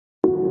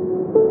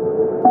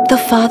The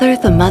father,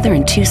 the mother,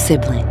 and 2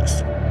 siblings.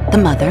 The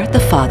mother, the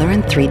father,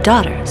 and 3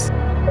 daughters.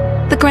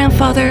 The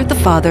grandfather, the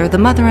father, the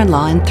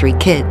mother-in-law, and 3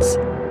 kids.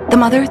 The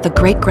mother, the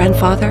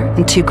great-grandfather,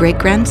 and 2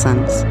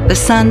 great-grandsons. The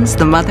sons,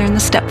 the mother, and the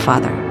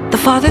stepfather. The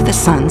father, the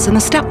sons, and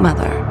the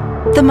stepmother.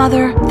 The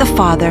mother, the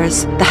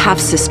fathers, the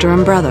half-sister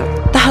and brother.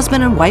 The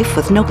husband and wife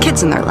with no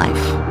kids in their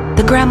life.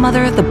 The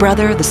grandmother, the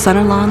brother, the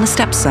son-in-law, and the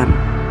stepson.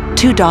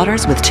 2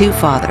 daughters with 2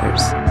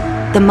 fathers.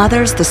 The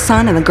mothers, the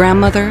son, and the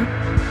grandmother.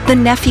 The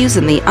nephews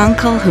and the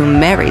uncle who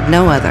married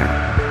no other.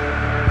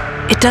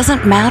 It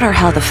doesn't matter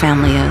how the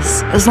family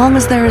is, as long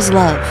as there is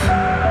love.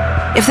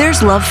 If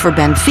there's love for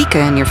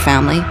Benfica in your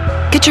family,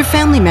 get your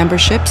family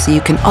membership so you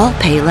can all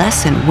pay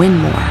less and win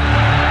more.